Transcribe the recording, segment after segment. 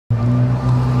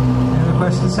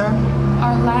question, sir?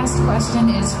 Our last question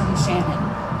is from Shannon.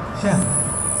 Shannon.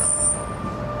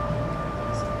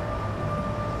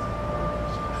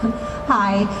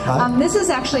 Hi. Hi. This is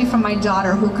actually from my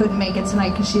daughter who couldn't make it tonight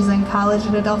because she's in college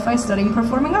at Adelphi studying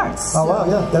performing arts. Oh, wow,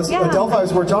 yeah. Adelphi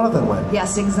is where Jonathan went.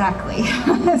 Yes, exactly.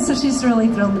 So she's really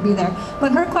thrilled to be there.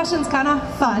 But her question's kind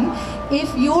of fun.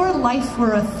 If your life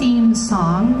were a theme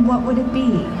song, what would it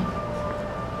be?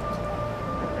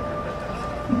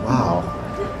 Wow.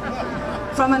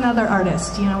 From another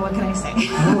artist, you know, what can I say?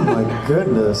 Oh my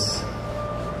goodness.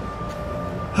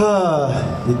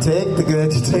 You take the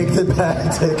good, you take the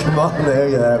bad, come on, there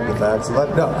you have the facts.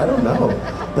 No, I don't know.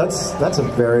 That's a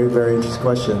very, very interesting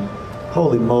question.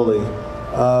 Holy moly.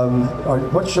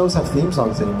 What shows have theme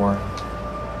songs anymore?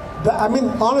 I mean,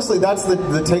 honestly, that's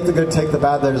the take the good, take the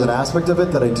bad. There's an aspect of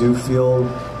it that I do feel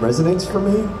resonates for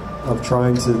me, of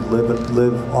trying to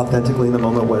live authentically in the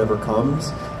moment, whatever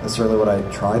comes. That's certainly what I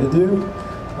try to do.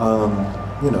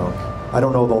 You know, I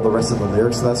don't know all the rest of the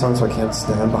lyrics of that song, so I can't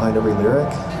stand behind every lyric.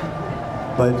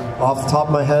 But off the top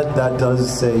of my head, that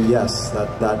does say yes.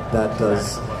 That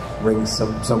does ring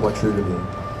somewhat true to me.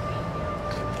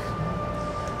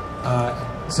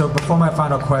 So before my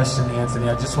final question, Anthony,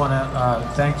 I just want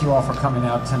to thank you all for coming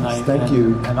out tonight. Thank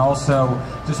you. And also,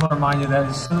 just want to remind you that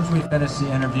as soon as we finish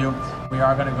the interview, we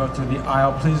are going to go through the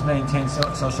aisle. Please maintain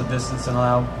social distance and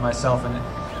allow myself and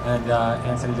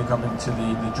Anthony to come into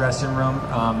the dressing room.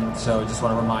 So I just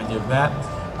want to remind you of that.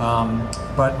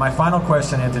 But my final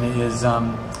question, Anthony, is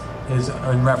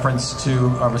in reference to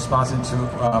responding to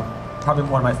probably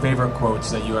one of my favorite quotes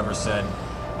that you ever said.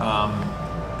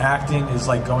 Acting is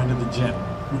like going to the gym.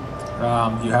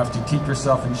 You have to keep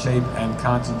yourself in shape and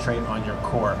concentrate on your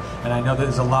core. And I know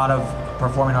there's a lot of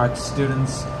performing arts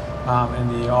students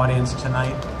in the audience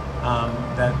tonight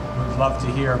that would love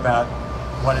to hear about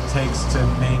what it takes to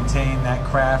maintain that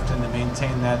craft and to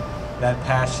maintain that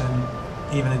passion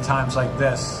even in times like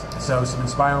this. So some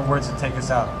inspiring words to take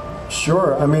us out.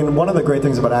 Sure. I mean, one of the great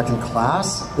things about acting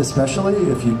class, especially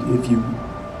if you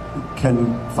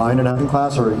can find an acting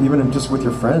class, or even just with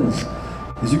your friends,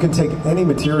 is you can take any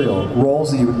material,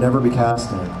 roles that you would never be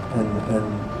cast in,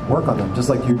 and work on them. Just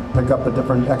like you pick up a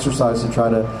different exercise to try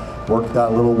to work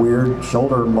that little weird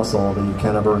shoulder muscle that you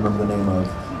can't ever remember the name of.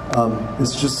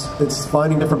 It's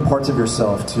finding different parts of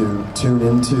yourself to tune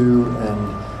into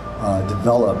and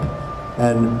develop.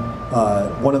 And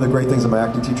one of the great things that my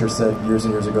acting teacher said years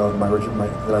and years ago,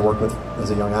 that I worked with as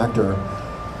a young actor,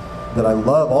 that I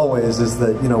love always, is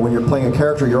that, you know, when you're playing a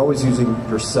character, you're always using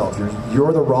yourself.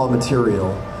 You're the raw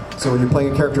material. So when you're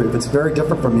playing a character, if it's very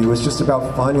different from you, it's just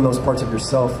about finding those parts of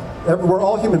yourself. We're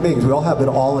all human beings. We all have it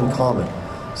all in common.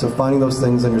 So finding those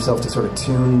things in yourself to sort of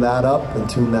tune that up and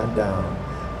tune that down.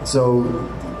 So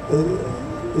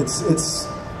it's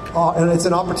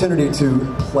an opportunity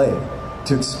to play,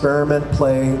 to experiment,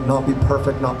 play, not be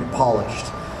perfect, not be polished.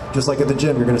 Just like at the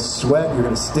gym, you're going to sweat, you're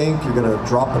going to stink, you're going to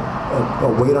drop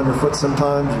a weight on your foot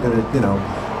sometimes, you're going to, you know,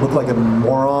 look like a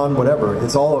moron, whatever.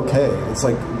 It's all okay. It's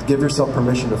like, give yourself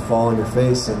permission to fall on your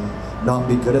face and not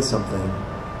be good at something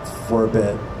for a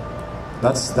bit.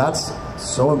 That's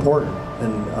so important.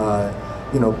 And,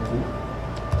 you know,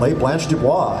 play Blanche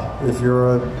Dubois if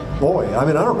you're a boy. I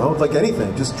mean, I don't know, like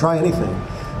anything, just try anything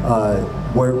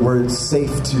where it's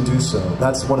safe to do so.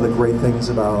 That's one of the great things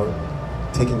about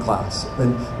taking class.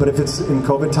 But if it's in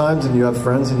COVID times and you have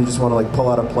friends and you just want to like pull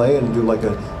out a play and do like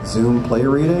a Zoom play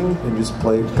reading and just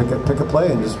pick a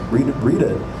play and just read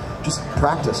it. Just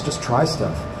practice, just try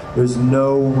stuff. There's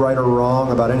no right or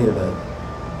wrong about any of it.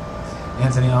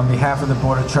 Anthony, on behalf of the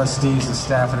Board of Trustees, the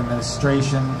staff and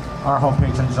administration, our whole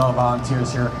patrons, all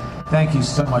volunteers here, thank you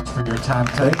so much for your time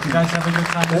today. You guys have a good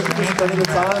time. Thank you for spending the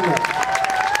time.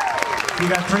 You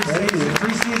got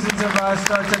three seasons of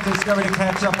Star Trek Discovery to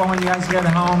catch up on when you guys get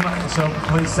home. So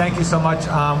please, thank you so much.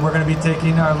 We're going to be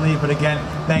taking our leave, but again,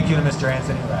 thank you to Mr.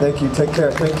 Anthony Rapp. Thank you. Take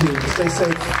care. Thank you. Stay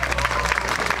safe.